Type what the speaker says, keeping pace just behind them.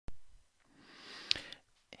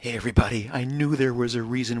Hey everybody, I knew there was a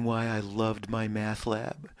reason why I loved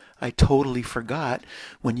MyMathLab. I totally forgot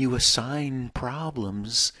when you assign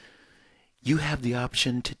problems, you have the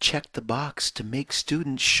option to check the box to make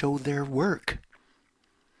students show their work.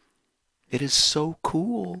 It is so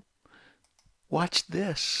cool. Watch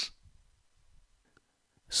this.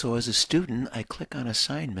 So as a student, I click on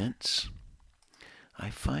assignments. I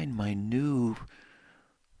find my new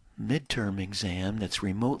midterm exam that's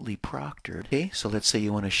remotely proctored. Okay, so let's say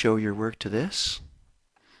you want to show your work to this.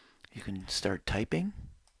 You can start typing.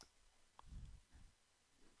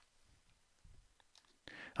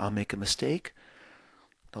 I'll make a mistake.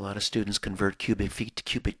 A lot of students convert cubic feet to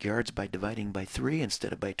cubic yards by dividing by 3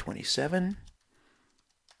 instead of by 27.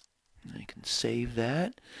 You can save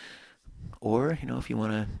that. Or, if you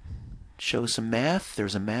want to show some math,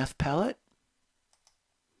 there's a math palette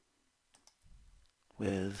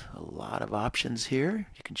with a lot of options here.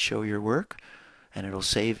 You can show your work and it'll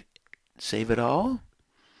save it all.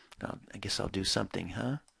 Now, I guess I'll do something,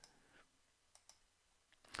 huh?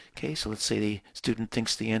 Okay, so let's say the student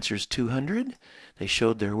thinks the answer is 200. They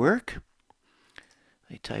showed their work.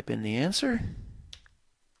 They type in the answer.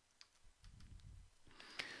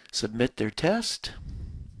 Submit their test.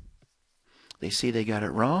 They see they got it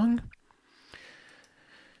wrong.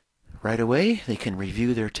 Right away, they can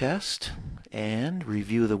review their test and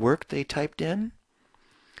review the work they typed in.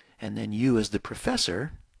 And then you, as the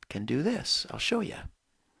professor, can do this. I'll show you.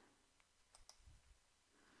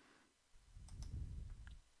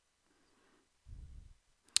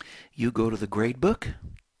 You go to the gradebook.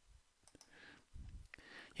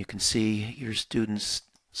 You can see your student's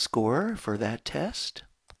score for that test.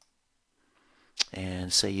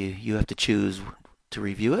 And say you have to choose to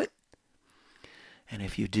review it. And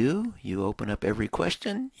if you do, you open up every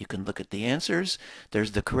question. You can look at the answers.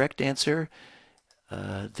 There's the correct answer.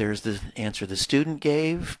 There's the answer the student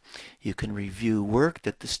gave. You can review work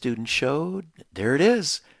that the student showed. There it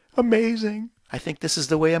is. Amazing. I think this is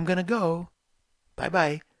the way I'm going to go.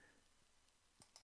 Bye-bye.